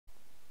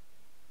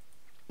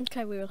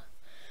Okay, we're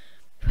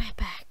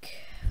back.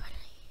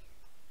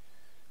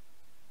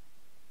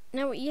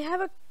 Now, you have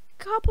a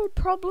couple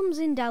problems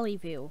in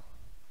Dallyville.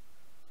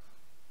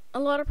 A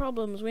lot of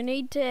problems. We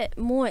need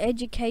more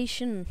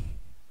education.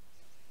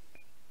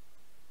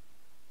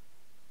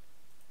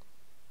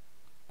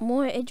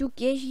 More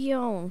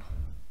education.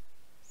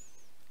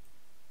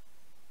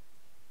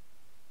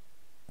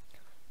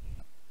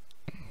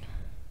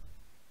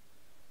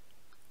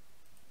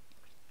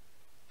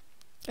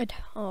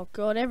 Oh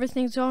god,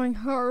 everything's going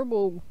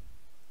horrible.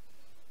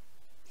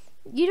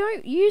 You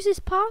don't use this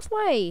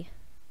pathway.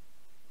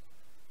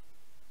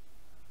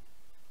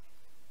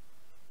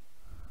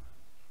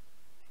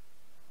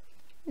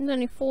 There's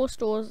only 4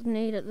 stores that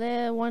need it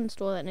there, 1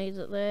 store that needs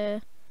it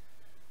there.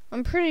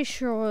 I'm pretty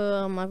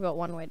sure I've got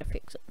one way to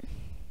fix it.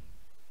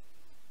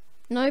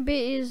 No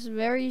bit is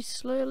very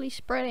slowly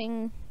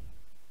spreading.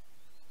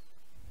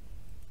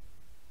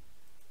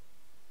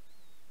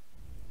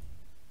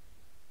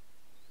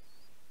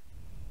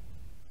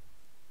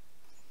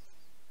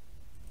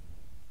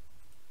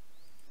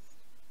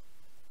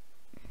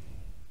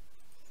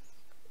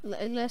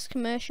 Less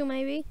commercial,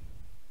 maybe?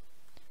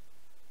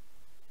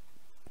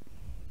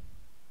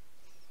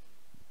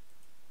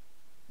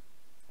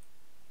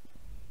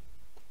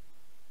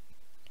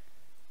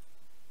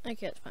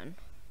 Okay, that's fine.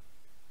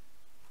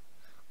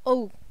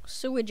 Oh,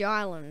 Sewage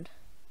Island.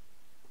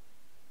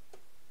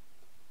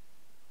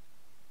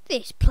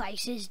 This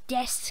place is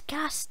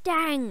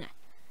disgusting.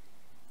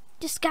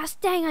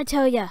 Disgusting, I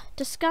tell ya.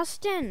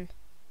 Disgusting.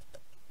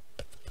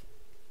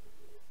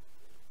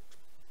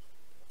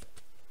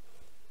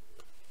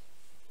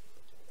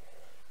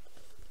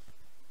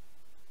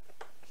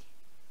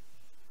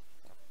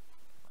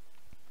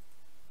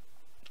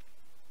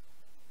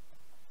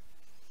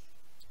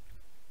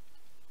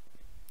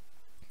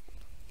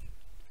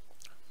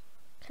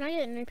 Can I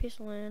get a new piece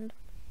of land?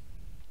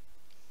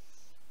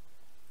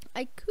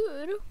 I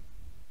could.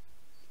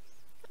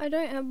 I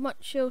don't have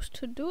much else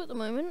to do at the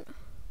moment.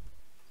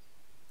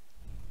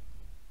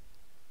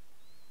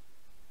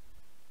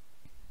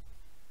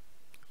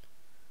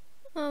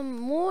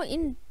 More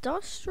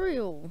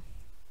industrial.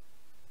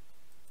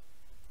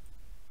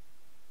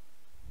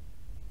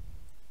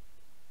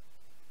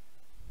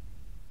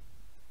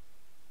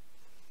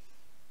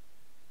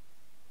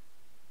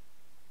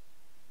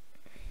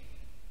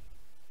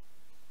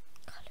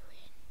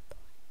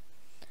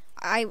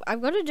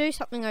 I've got to do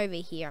something over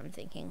here, I'm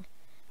thinking.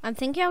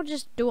 I'll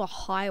just do a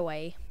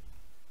highway.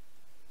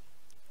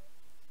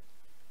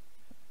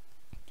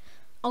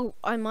 Oh,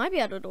 I might be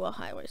able to do a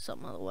highway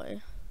some other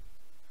way.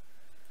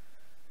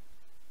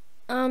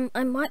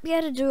 I might be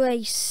able to do a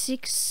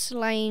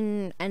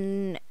 6-lane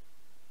and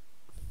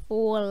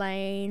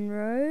 4-lane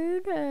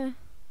road,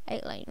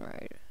 8-lane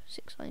road,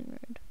 6-lane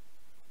road.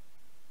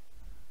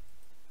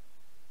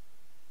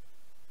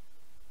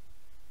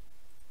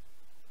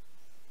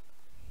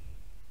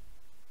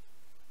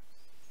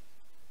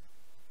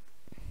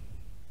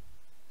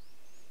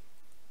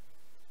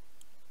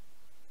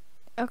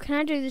 Oh, can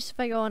I do this if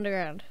I go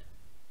underground?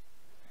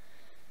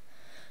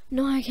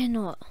 No, I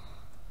cannot.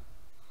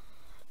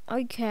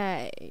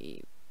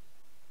 Okay.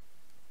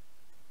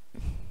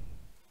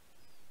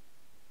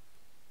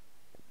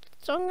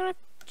 So I'm gonna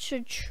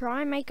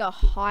try and make a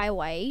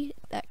highway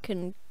that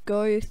can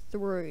go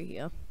through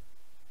here.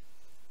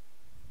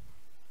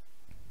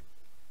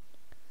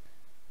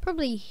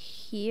 Probably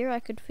here I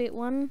could fit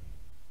one.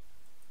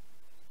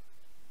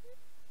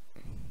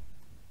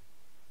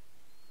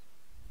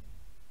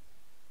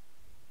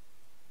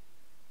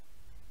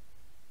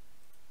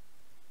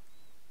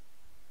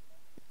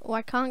 Well,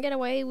 I can't get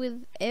away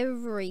with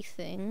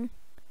everything.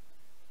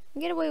 I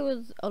can get away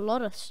with a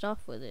lot of stuff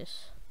with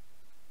this.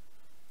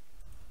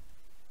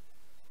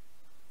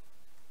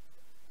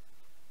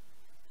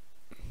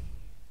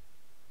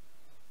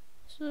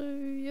 So,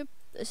 yep,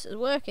 this is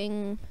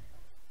working.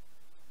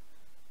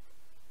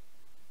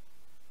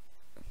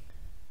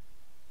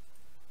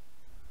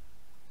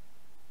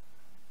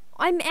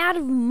 I'm out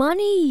of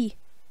money!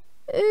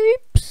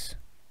 Oops!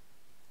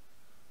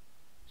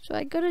 So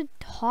I got a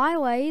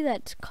highway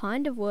that's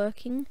kind of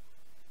working.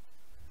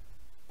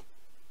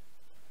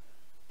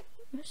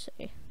 Let's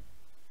see.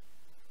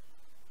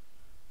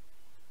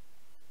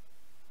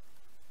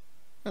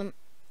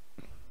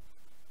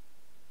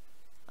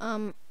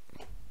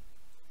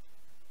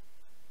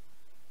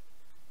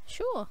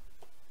 Sure.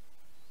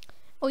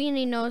 All you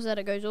need to know is that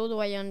it goes all the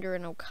way under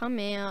and it'll come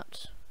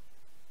out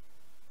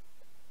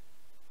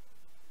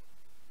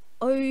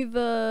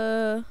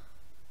over.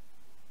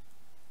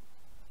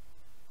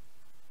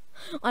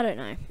 I don't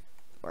know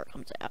where it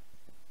comes out.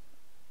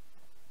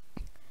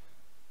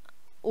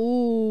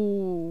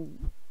 Ooh,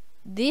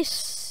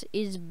 this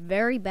is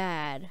very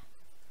bad.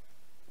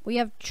 We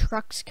have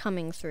trucks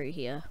coming through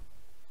here.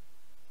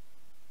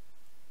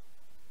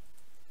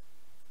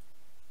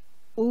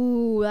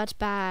 Ooh, that's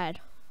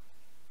bad.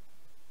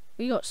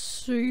 We got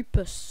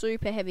super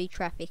heavy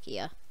traffic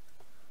here.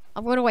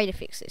 I've got a way to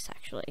fix this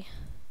actually.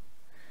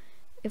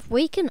 If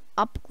we can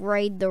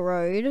upgrade the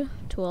road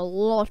to a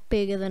lot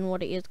bigger than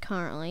what it is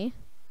currently,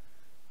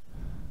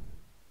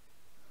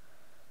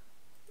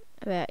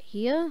 about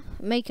here,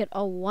 make it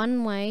a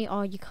one-way.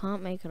 Oh, you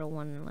can't make it a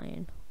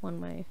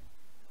one-way.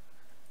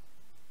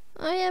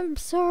 I am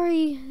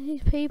sorry,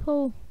 these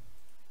people.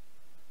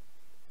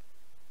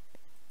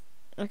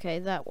 Okay,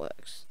 that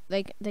works.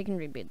 They can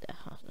rebuild their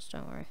houses,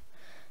 don't worry.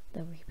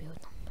 They'll rebuild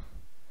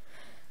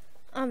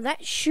them.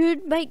 That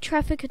should make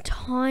traffic a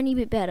tiny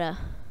bit better.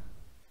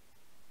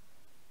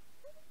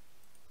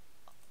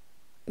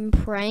 I'm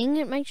praying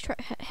it makes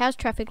how's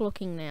traffic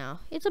looking now?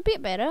 It's a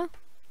bit better.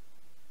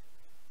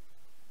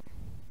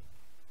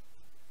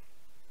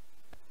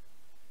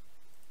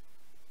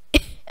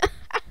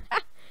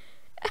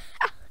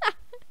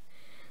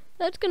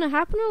 That's gonna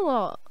happen a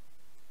lot.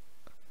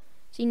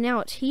 See,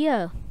 now it's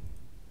here.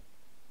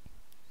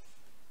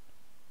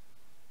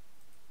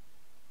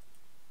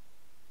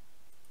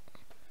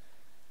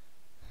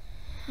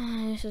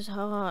 This is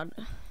hard.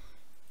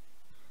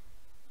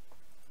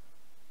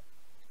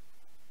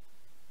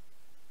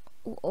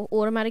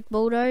 Automatic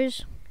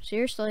bulldoze?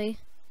 Seriously?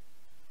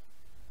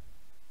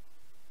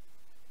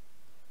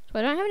 So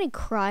I don't have any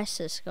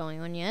crisis going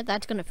on yet.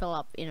 That's gonna fill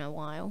up in a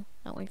while.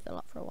 That won't fill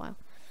up for a while.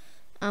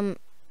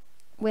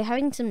 We're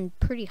having some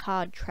pretty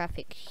hard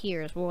traffic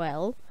here as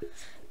well.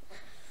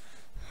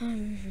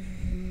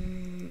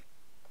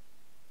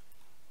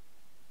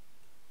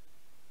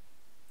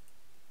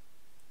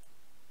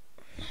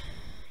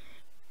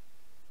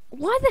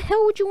 Why the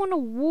hell would you want to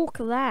walk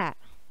that?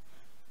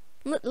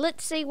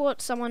 Let's see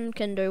what someone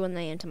can do when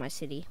they enter my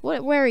city.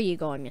 Where are you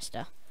going,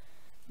 mister?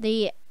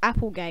 The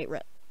Applegate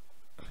route.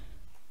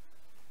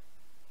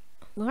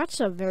 Well, that's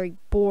a very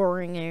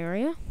boring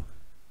area.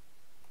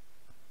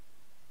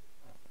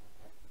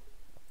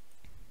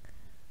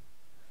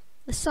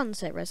 The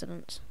Sunset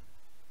Residence.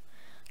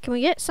 Can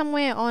we get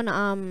somewhere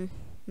on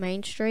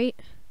Main Street?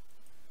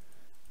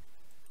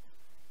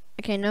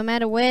 Okay, no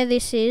matter where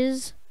this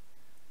is,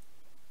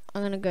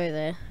 I'm gonna go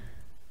there.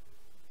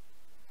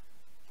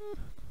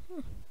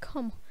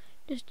 Come on,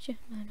 just no.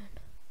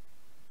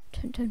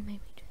 Don't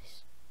make me do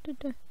this.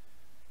 Don't.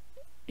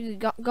 You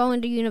go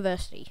into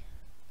university.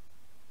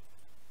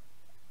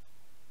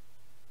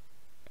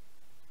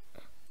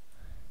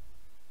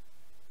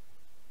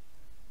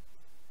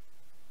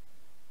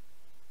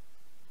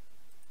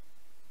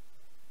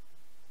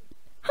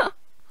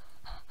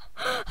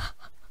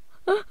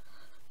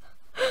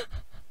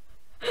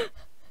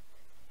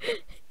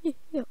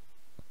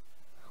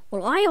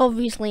 Well, I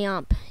obviously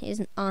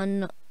is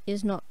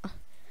not.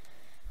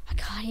 I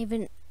can't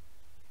even.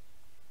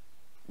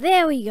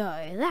 There we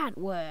go. That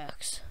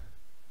works.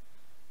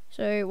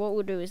 So what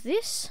we'll do is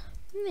this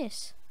and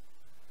this.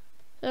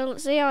 So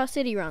let's see how our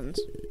city runs.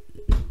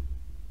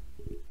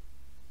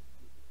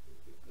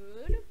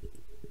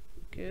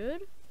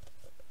 Good.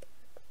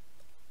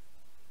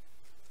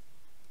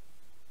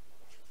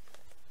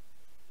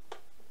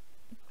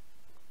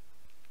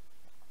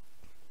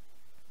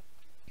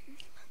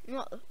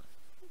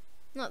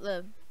 Not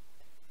the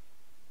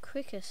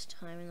quickest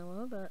time in the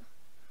world, but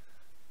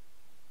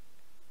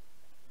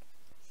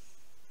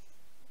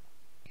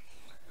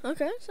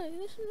okay. So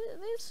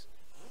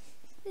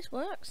this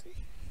works.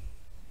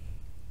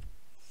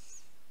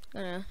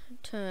 Gonna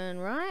turn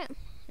right.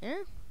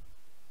 Yeah.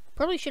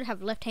 Probably should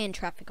have left-hand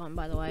traffic on,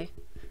 by the way.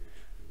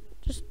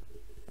 Just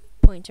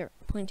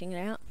pointing it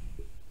out.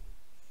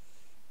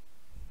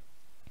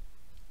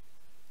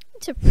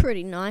 It's a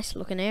pretty nice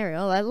looking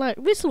area. Like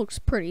this looks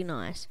pretty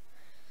nice.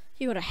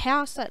 You got a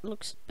house that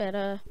looks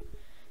better.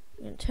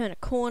 You're gonna turn a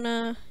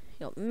corner.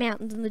 You got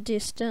mountains in the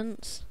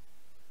distance.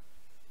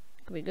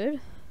 Could be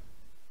good.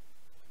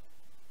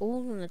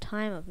 All in the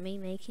time of me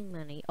making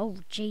money. Oh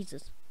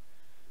Jesus.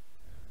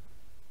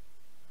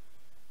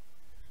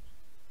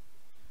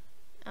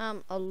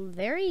 A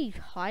very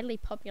highly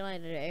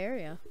populated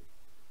area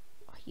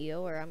here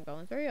where I'm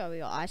going through. Oh, we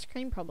got ice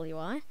cream, probably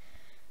why.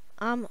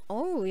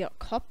 Oh, we got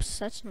cops.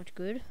 That's not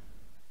good.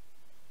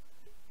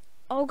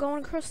 Oh,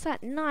 going across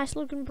that nice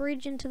looking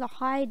bridge into the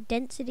high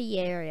density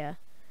area.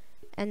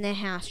 And their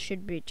house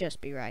should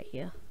just be right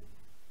here.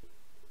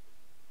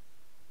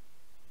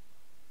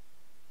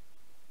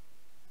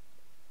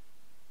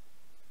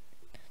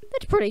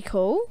 That's pretty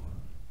cool.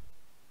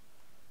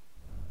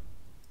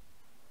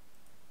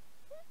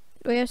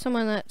 We have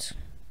someone that's...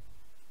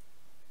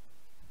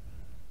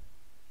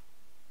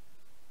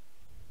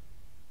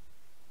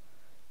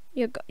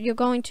 You're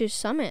going to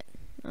Summit.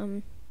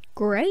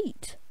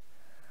 Great.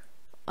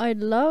 I'd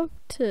love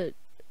to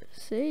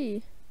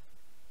see.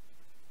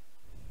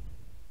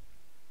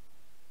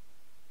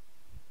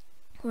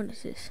 What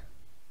is this?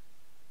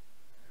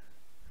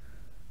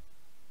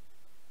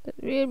 The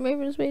real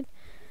movement speed.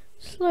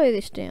 Slow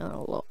this down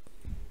a lot.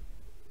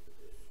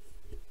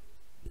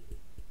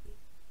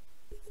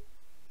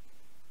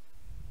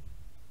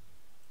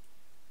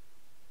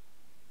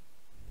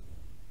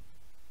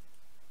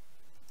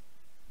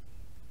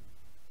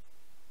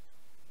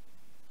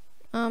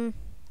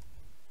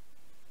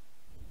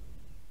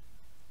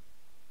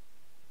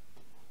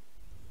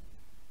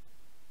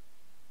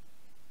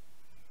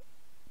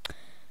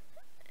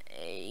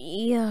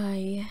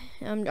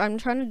 I'm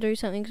trying to do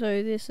something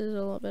so this is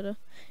a lot better.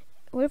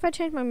 What if I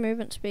change my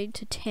movement speed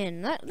to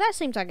 10? That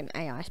seems like an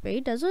AI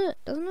speed, does it?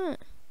 Doesn't it?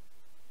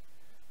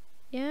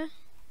 Yeah?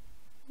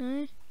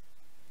 No?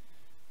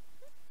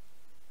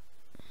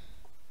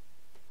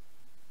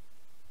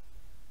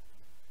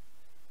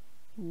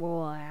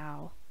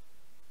 Wow.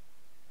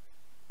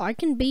 I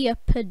can be a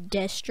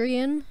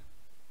pedestrian.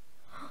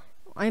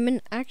 I'm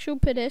an actual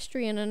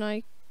pedestrian and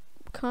I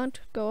can't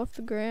go off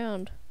the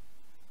ground.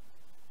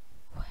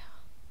 Wow.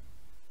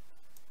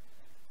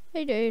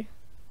 Hey dude.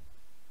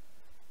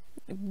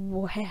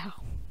 Wow.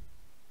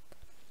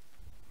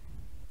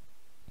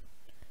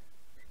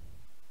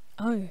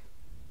 Oh.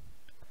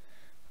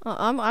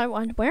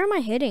 Where am I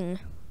heading?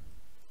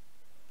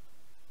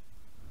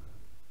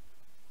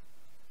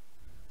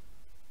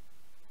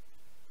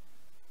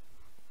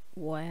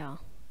 Wow.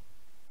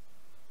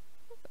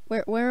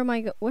 Where am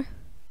I where?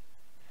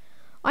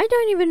 I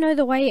don't even know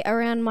the way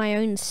around my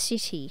own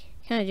city.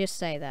 Can I just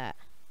say that?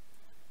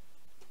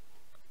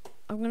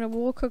 I'm gonna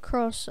walk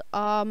across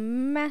a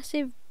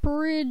massive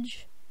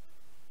bridge.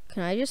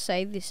 Can I just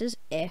say this is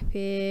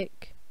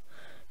epic?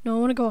 No, I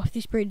want to go off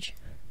this bridge.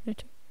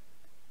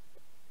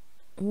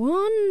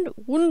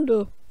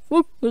 Wonder.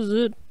 What was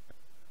it?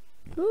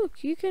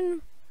 Look, you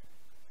can.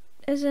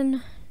 As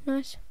in,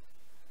 nice.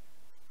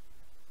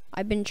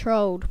 I've been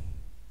trolled.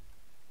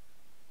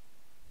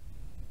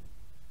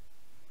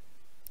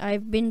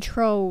 I've been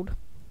trolled.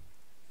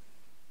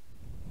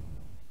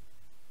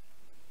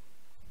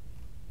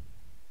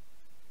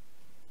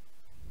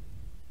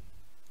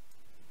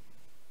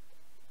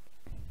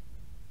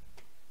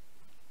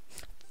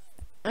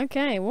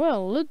 Okay,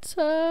 well, let's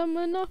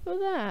enough of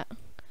that.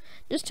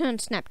 Just turn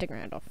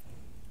Snaptogram off.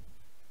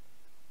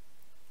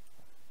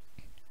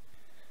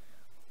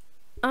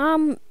 I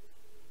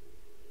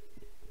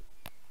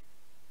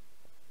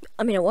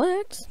mean it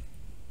works.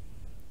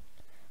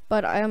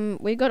 But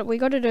we got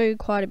to do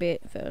quite a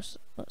bit first.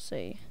 Let's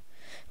see.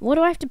 What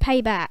do I have to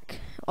pay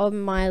back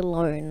on my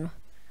loan?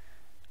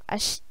 I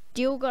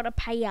still got to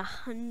pay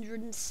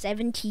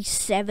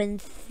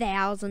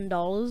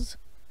 $177,000.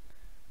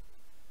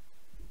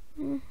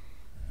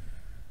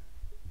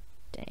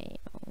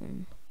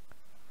 Damn.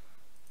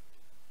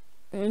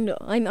 And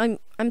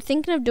I'm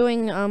thinking of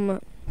doing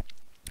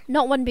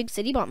not one big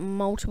city but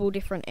multiple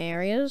different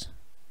areas.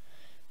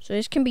 So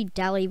this can be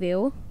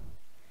Dallyville.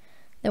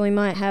 Then we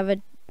might have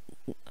a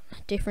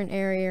different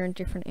area in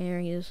different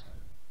areas.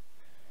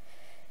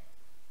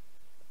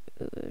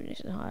 Ooh,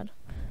 this is hard.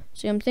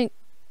 See, I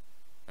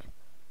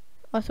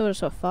thought I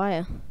saw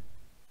fire.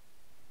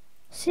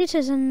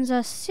 Citizens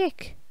are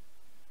sick.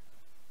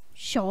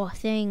 Sure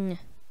thing.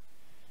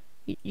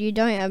 You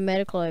don't have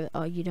medical over.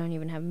 Oh, you don't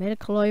even have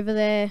medical over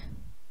there.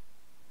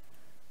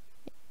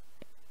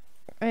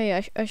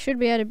 Hey, I should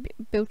be able to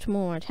build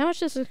more. How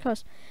much does this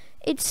cost?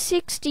 It's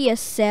 60 a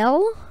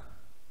cell.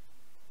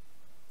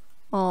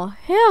 Oh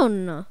hell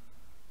no.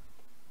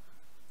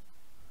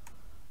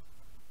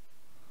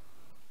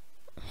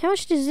 How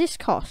much does this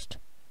cost?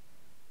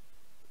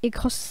 It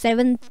costs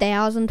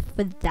 7,000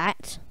 for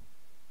that.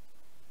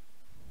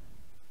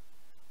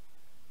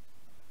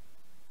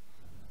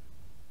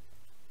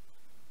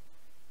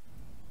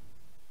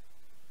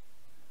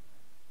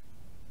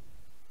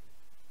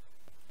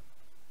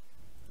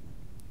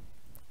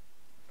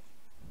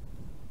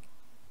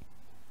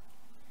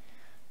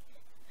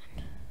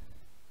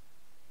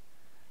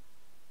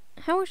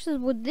 How much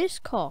would this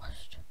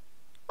cost?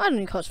 I don't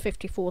think it cost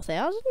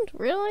 54,000,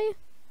 really?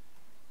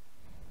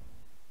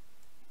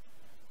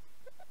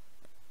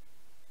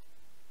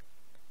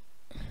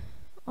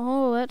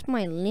 Oh, that's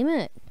my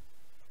limit.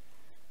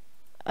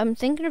 I'm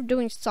thinking of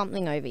doing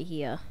something over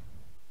here.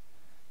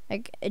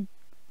 Like,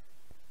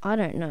 I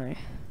don't know.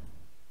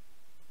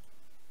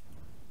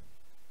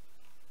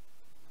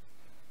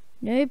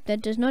 Nope,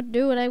 that does not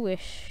do what I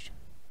wished.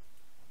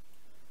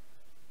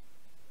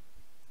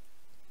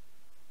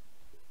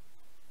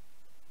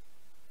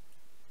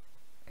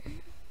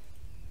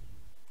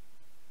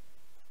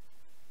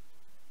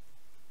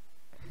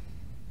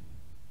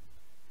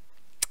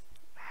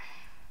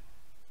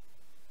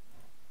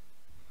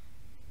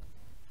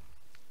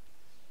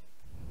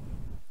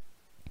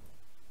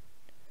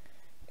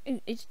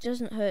 It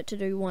doesn't hurt to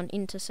do one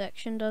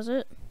intersection, does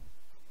it?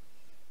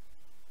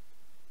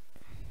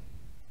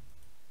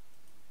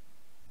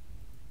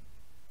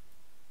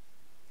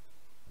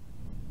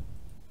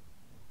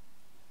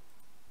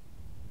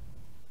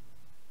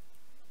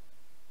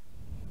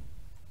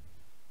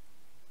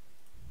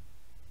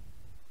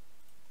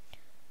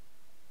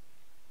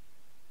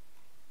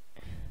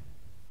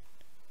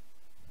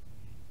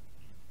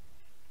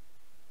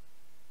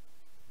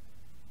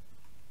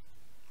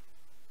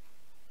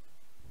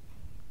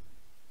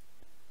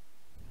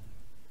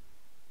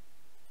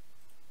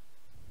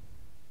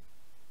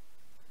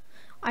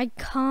 I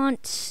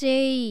can't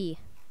see.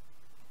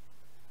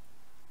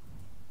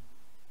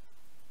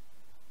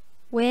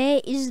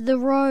 Where is the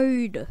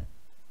road?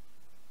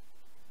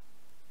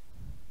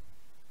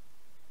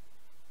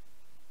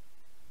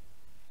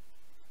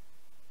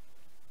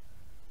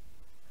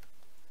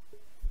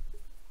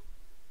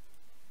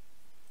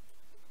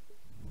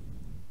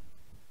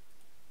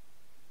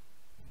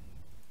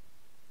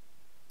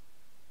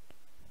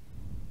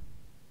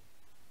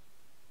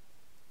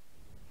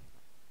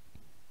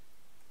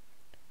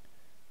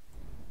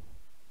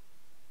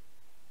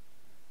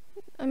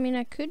 mean,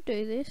 I could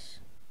do this.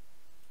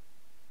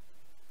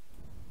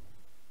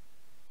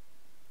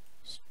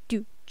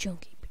 Stu,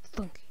 junky, but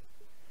funky.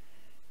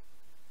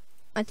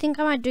 I think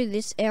I might do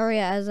this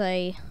area as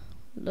a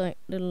little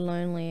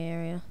lonely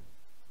area.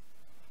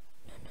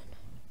 No.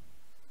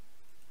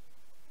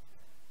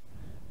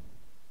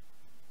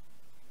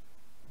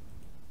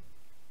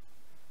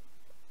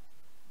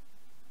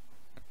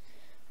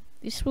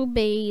 This will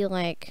be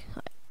like,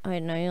 I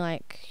don't know,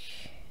 like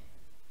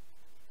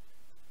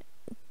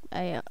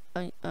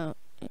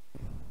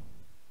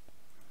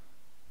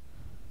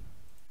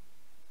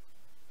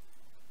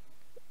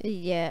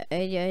yeah,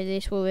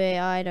 this will be,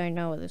 I don't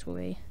know what this will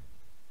be.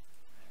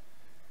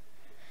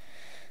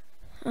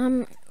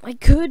 I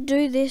could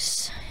do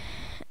this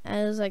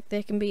as like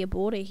there can be a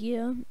border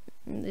here,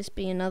 and this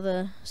be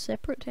another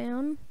separate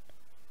town.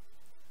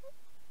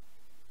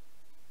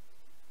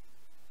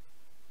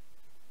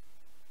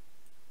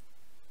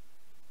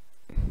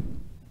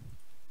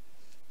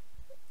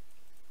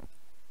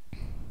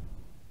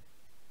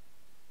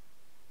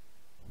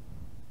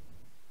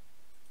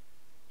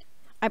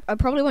 I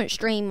probably won't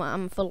stream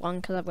for long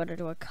because I've got to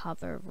do a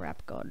cover of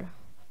Rap God.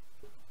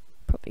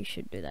 Probably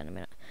should do that in a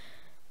minute.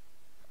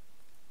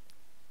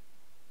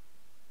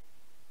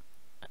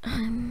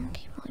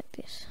 Keep it like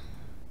this.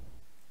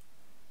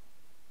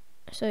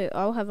 So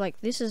I'll have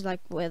like, this is like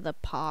where the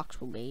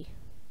parks will be.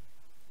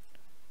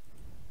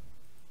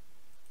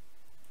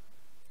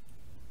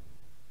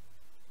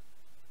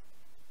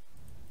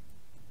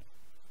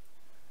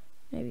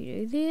 Maybe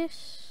do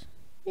this.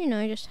 You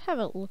know, just have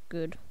it look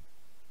good.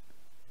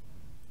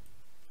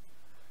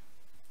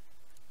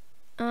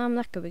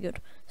 That could be good.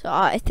 So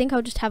I think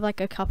I'll just have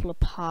like a couple of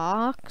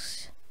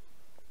parks.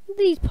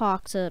 These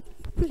parks are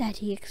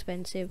bloody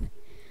expensive.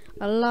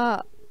 A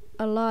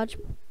large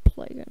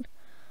playground.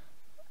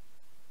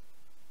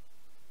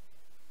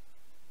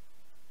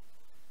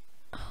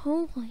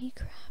 Holy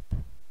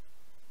crap.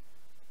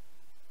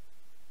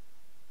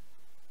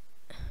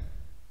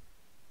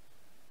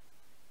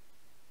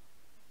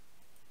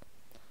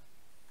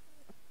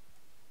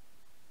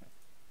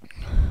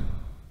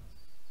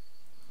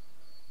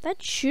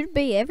 That should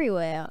be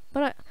everywhere,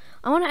 but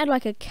I want to add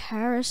like a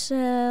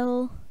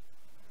carousel,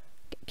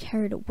 get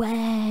carried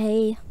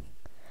away,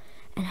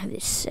 and have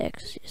this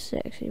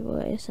sexy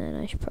voice, and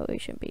I probably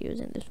shouldn't be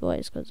using this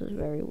voice because it's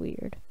very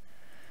weird.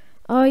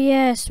 Oh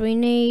yes, we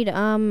need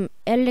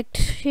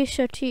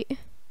electricity.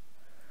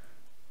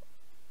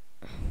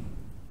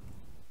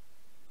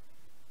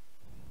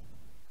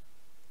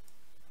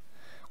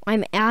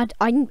 I'm out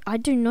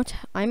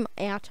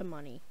of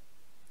money.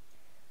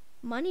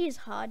 Money is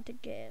hard to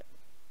get.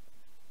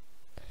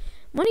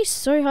 Money's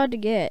so hard to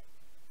get.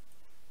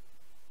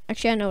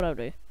 Actually, I know what I'll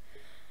do.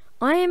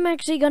 I am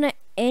actually gonna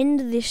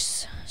end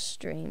this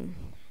stream,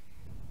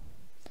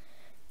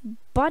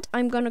 but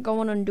I'm gonna go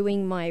on and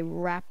doing my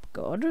Rap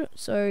God.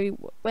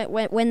 So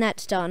when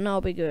that's done,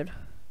 I'll be good.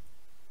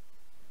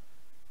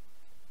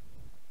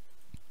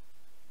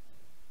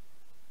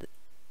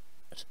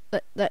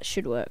 That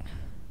should work.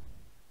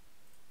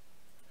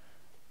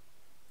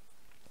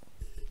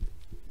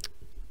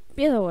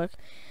 Yeah, that'll work.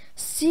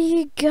 See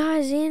you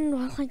guys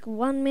in like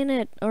 1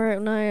 minute, or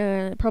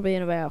no, probably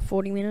in about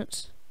 40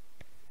 minutes.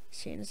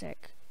 See you in a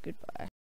sec. Goodbye.